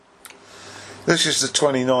This is the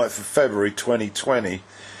 29th of February 2020,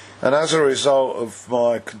 and as a result of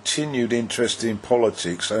my continued interest in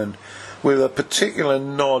politics, and with a particular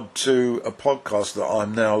nod to a podcast that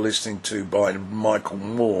I'm now listening to by Michael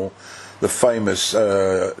Moore, the famous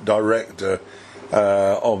director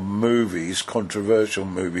of movies, controversial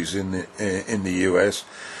movies in the US,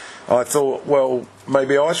 I thought, well,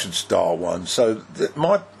 maybe I should start one. So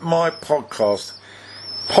my podcast,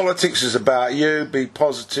 Politics is About You, Be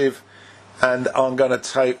Positive, and I'm going to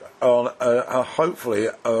take on hopefully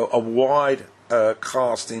a wide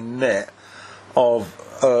casting net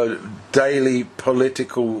of daily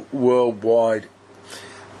political worldwide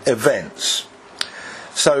events.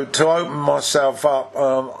 So to open myself up,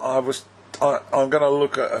 I'm going to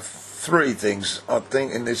look at three things, I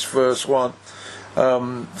think, in this first one.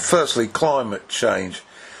 Firstly, climate change.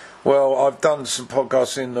 Well, I've done some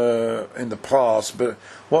podcasts in the past, but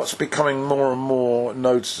what's becoming more and more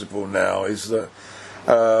noticeable now is that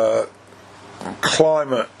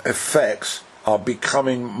climate effects are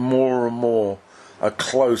becoming more and more a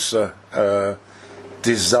closer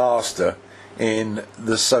disaster in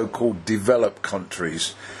the so-called developed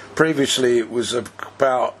countries. Previously it was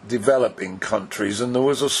about developing countries, and there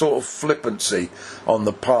was a sort of flippancy on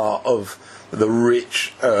the part of the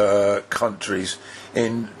rich countries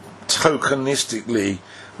in tokenistically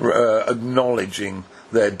acknowledging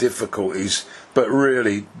their difficulties, but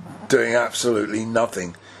really doing absolutely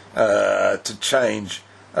nothing to change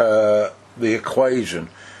the equation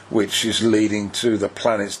which is leading to the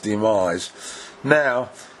planet's demise. Now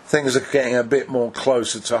things are getting a bit more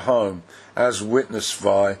closer to home, as witnessed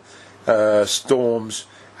by storms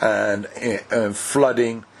and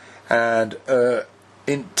flooding and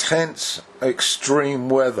intense extreme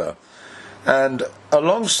weather. And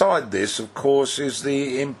alongside this, of course, is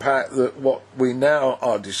the impact that what we now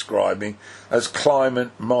are describing as climate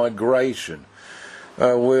migration.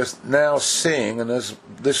 We're now seeing, and as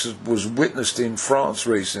this was witnessed in France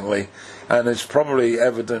recently, and it's probably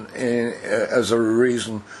evident as a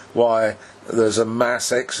reason why there's a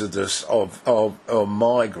mass exodus of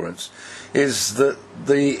migrants, is that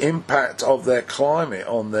the impact of their climate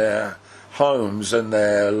on their homes and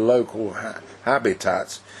their local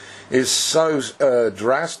habitats is so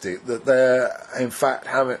drastic that they're in fact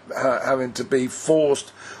having to be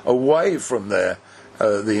forced away from the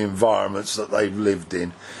environments that they've lived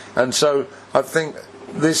in. And so I think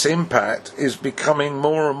this impact is becoming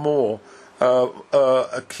more and more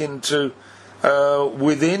akin to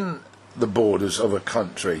within the borders of a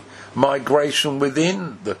country, migration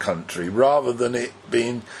within the country, rather than it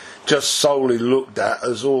being just solely looked at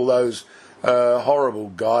as all those horrible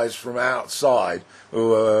guys from outside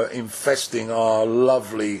who are infesting our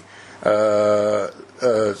lovely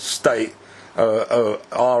state,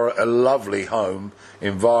 our lovely home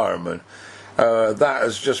environment. That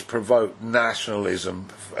has just provoked nationalism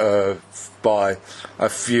by a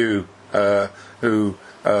few who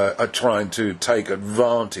are trying to take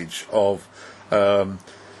advantage of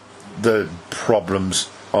the problems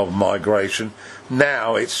of migration.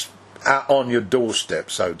 Now it's on your doorstep,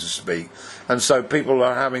 so to speak, and so people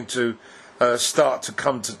are having to start to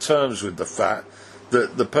come to terms with the fact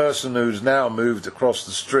that the person who's now moved across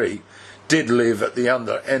the street did live at the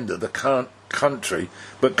end of the country,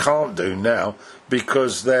 but can't do now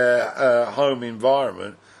because their home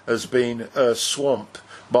environment has been swamped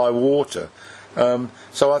by water.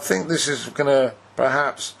 So I think this is going to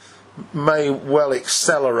may well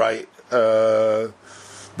accelerate the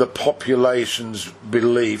population's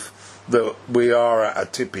belief that we are at a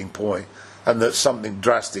tipping point and that something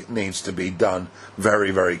drastic needs to be done very,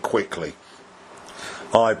 very quickly.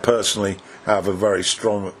 I personally have a very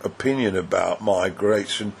strong opinion about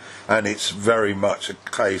migration, and it's very much a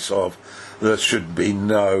case of there should be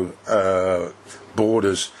no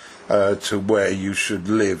borders to where you should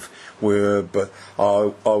live. But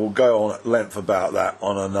I will go on at length about that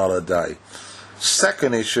on another day.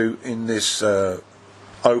 Second issue in this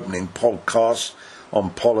opening podcast on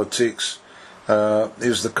politics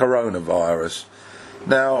is the coronavirus.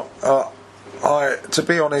 Now, to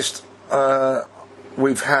be honest,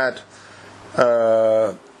 we've had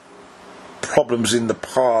problems in the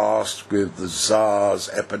past with the SARS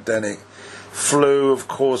epidemic, flu, of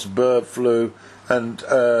course, bird flu, and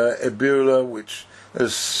Ebola, which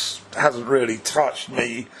hasn't really touched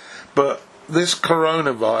me, but this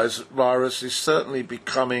coronavirus is certainly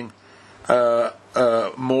becoming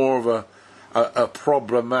more of a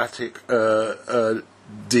problematic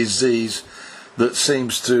disease that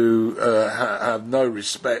seems to have no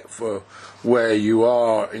respect for where you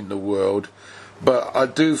are in the world, but I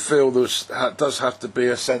do feel there does have to be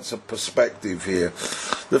a sense of perspective here.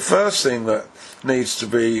 The first thing that needs to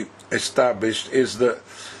be established is that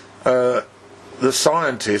the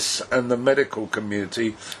scientists and the medical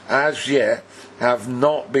community as yet have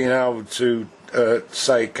not been able to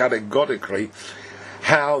say categorically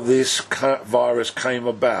how this virus came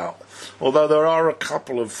about. Although there are a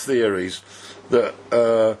couple of theories that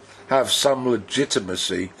have some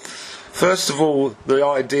legitimacy. First of all, the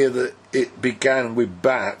idea that it began with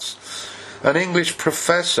bats. An English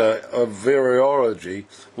professor of virology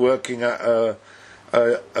working at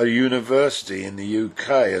a university in the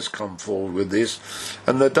UK has come forward with this,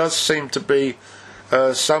 and there does seem to be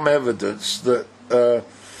some evidence that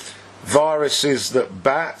viruses that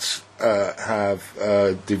bats have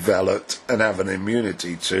developed and have an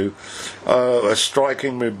immunity to a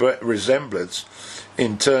striking resemblance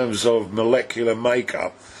in terms of molecular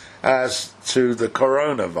makeup as to the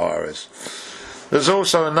coronavirus. There's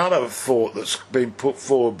also another thought that's been put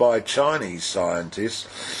forward by Chinese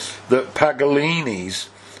scientists that Pagalinis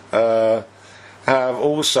have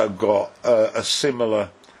also got a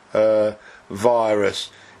similar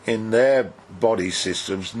virus in their body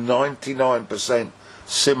systems, 99%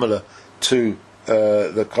 similar to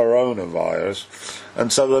the coronavirus,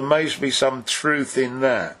 and so there may be some truth in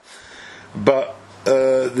that. But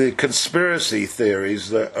the conspiracy theories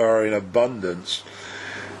that are in abundance,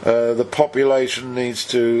 the population needs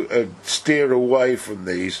to steer away from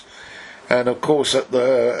these. And of course,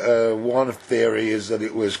 one theory is that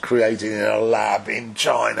it was created in a lab in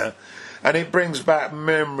China, and it brings back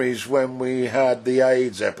memories when we had the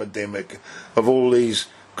AIDS epidemic of all these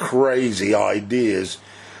crazy ideas,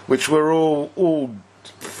 which were all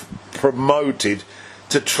promoted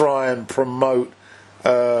to try and promote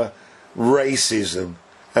racism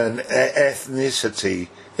and ethnicity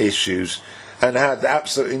issues, and had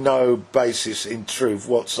absolutely no basis in truth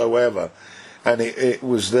whatsoever. And it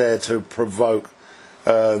was there to provoke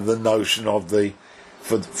the notion of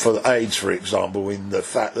for AIDS, for example, in the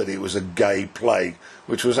fact that it was a gay plague,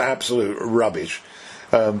 which was absolute rubbish.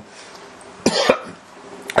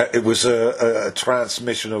 It was a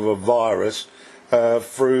transmission of a virus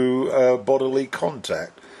through bodily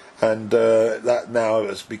contact, and that now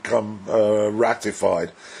has become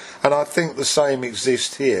ratified. And I think the same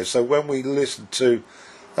exists here. So when we listen to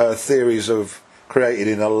theories of created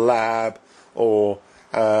in a lab, or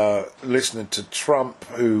listening to Trump,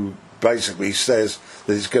 who basically says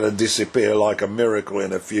that it's going to disappear like a miracle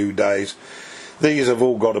in a few days, these have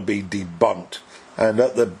all got to be debunked. And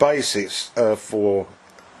at the basis for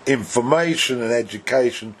information and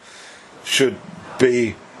education should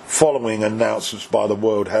be following announcements by the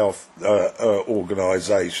World Health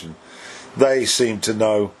Organization. They seem to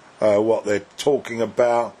know what they're talking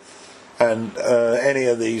about, and any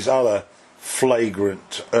of these other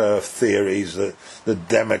flagrant theories that the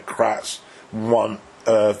Democrats want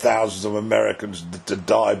thousands of Americans to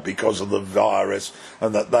die because of the virus,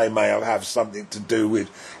 and that they may have something to do with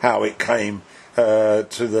how it came to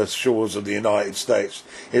the shores of the United States,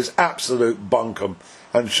 is absolute bunkum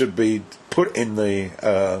and should be put in the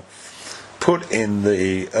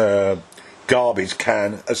garbage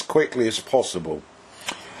can as quickly as possible.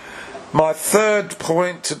 My third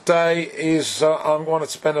point today is I'm going to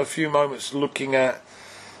spend a few moments looking at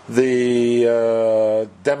the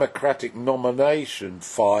Democratic nomination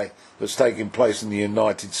fight that's taking place in the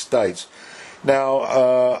United States.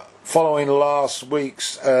 Now, following last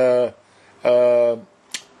week's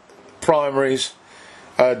primaries,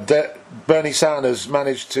 Bernie Sanders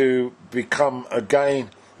managed to become again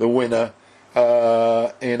the winner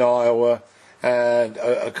in Iowa and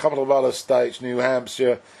a couple of other states, New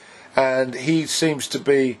Hampshire, and he seems to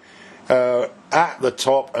be at the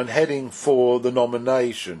top and heading for the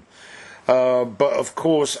nomination. But of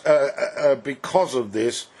course, because of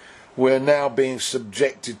this, we're now being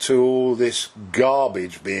subjected to all this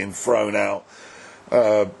garbage being thrown out,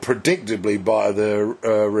 predictably by the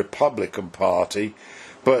Republican Party,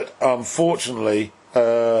 but unfortunately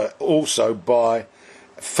also by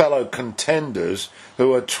fellow contenders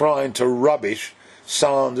who are trying to rubbish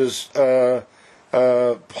Sanders'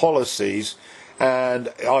 policies. And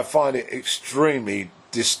I find it extremely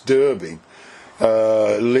disturbing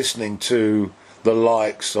listening to the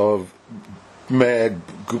likes of Mayor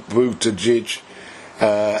Buttigieg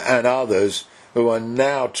and others who are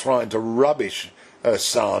now trying to rubbish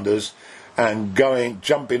Sanders and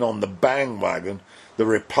jumping on the bandwagon, the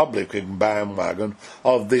Republican bandwagon,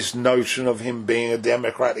 of this notion of him being a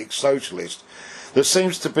democratic socialist. There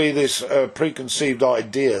seems to be this preconceived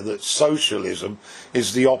idea that socialism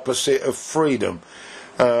is the opposite of freedom,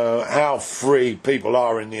 How free people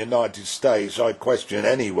are in the United States, I question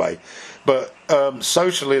anyway. But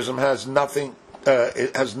socialism has nothing.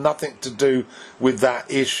 It has nothing to do with that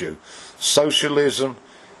issue. Socialism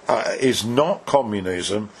is not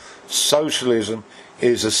communism. Socialism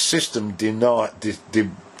is a system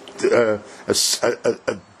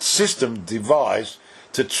a system devised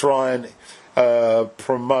to try and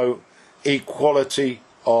promote equality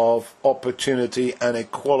of opportunity and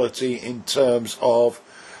equality in terms of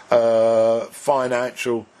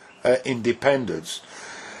financial independence.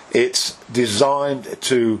 It's designed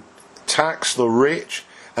to tax the rich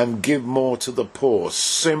and give more to the poor.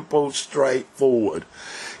 Simple, straightforward.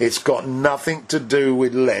 It's got nothing to do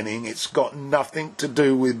with Lenin, it's got nothing to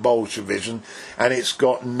do with Bolshevism, and it's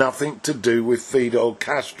got nothing to do with Fidel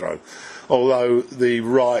Castro, although the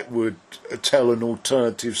right would tell an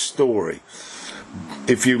alternative story.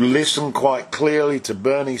 If you listen quite clearly to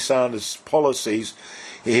Bernie Sanders' policies,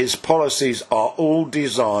 his policies are all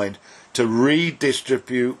designed to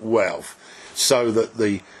redistribute wealth so that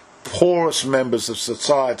the poorest members of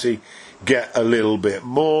society get a little bit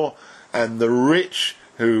more, and the rich,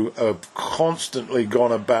 who have constantly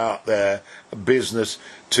gone about their business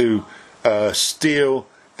to steal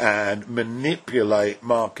and manipulate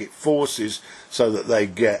market forces so that they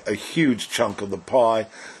get a huge chunk of the pie,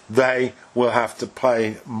 they will have to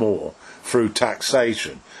pay more through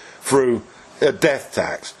taxation, through a death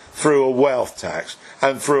tax, through a wealth tax,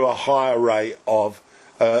 and through a higher rate of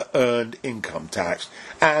earned income tax,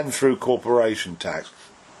 and through corporation tax.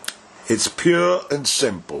 It's pure and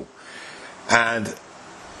simple. And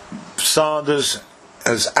Sanders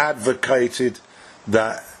has advocated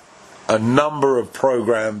that a number of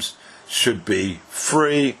programs should be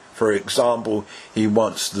free. For example, he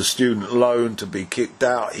wants the student loan to be kicked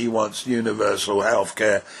out, he wants universal health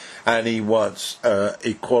care, and he wants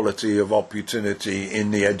equality of opportunity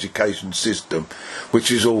in the education system,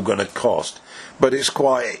 which is all going to cost. But it's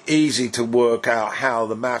quite easy to work out how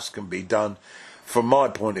the maths can be done. From my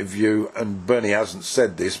point of view, and Bernie hasn't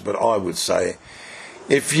said this, but I would say it,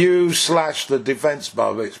 if you slash the defence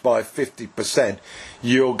budgets by 50%,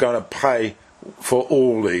 you're going to pay for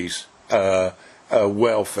all these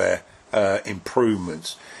welfare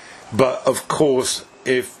improvements. But of course,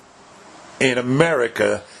 if in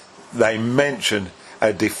America they mention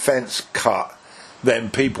a defence cut, then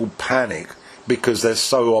people panic because they're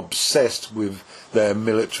so obsessed with their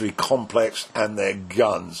military complex and their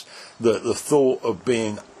guns that the thought of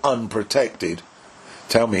being unprotected,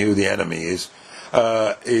 tell me who the enemy is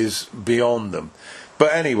beyond them.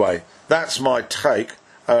 But anyway, that's my take,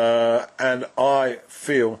 and I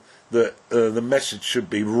feel that the message should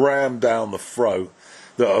be rammed down the throat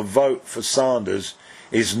that a vote for Sanders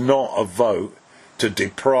is not a vote to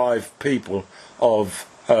deprive people of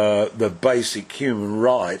the basic human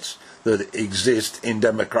rights that exist in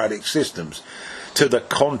democratic systems. To the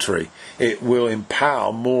contrary, it will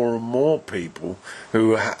empower more and more people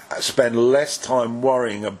who spend less time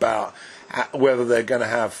worrying about whether they're going to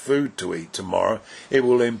have food to eat tomorrow. It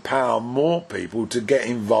will empower more people to get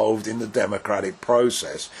involved in the democratic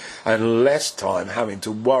process and less time having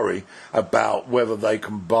to worry about whether they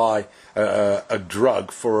can buy a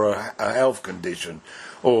drug for a health condition,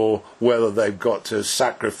 or whether they've got to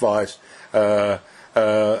sacrifice a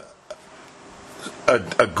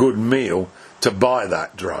good meal to buy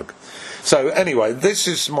that drug. So anyway, this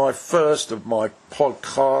is my first of my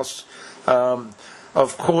podcasts.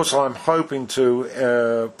 Of course, I'm hoping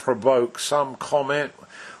to provoke some comment,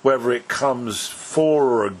 whether it comes for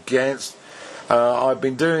or against. I've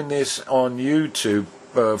been doing this on YouTube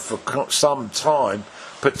for some time,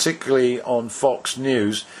 particularly on Fox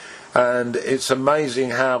News, and it's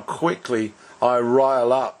amazing how quickly I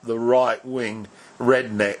rile up the right-wing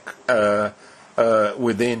redneck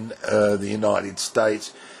within the United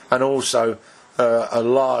States, and also a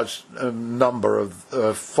large number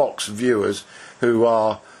of Fox viewers who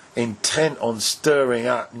are intent on stirring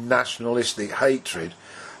up nationalistic hatred.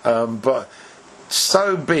 But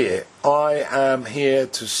so be it. I am here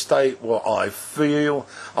to state what I feel.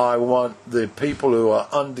 I want the people who are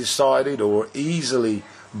undecided or easily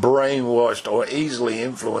brainwashed or easily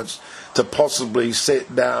influenced to possibly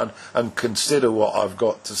sit down and consider what I've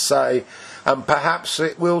got to say, and perhaps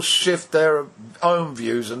it will shift their own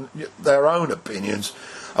views and their own opinions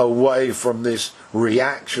away from this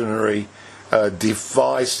reactionary,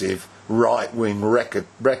 divisive right-wing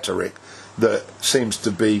rhetoric that seems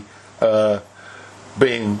to be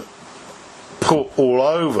being put all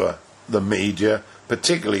over the media,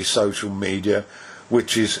 particularly social media,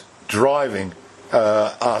 which is driving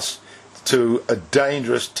us to a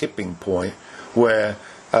dangerous tipping point where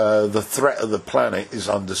the threat of the planet is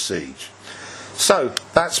under siege. So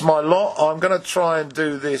that's my lot. I'm going to try and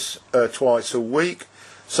do this twice a week.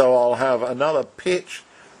 So I'll have another pitch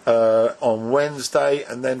on Wednesday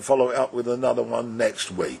and then follow it up with another one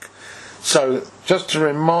next week. So just to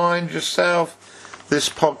remind yourself, this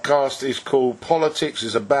podcast is called Politics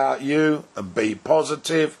is About You and Be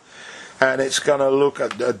Positive, and it's going to look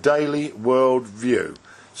at a daily world view.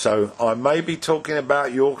 So I may be talking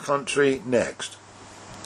about your country next.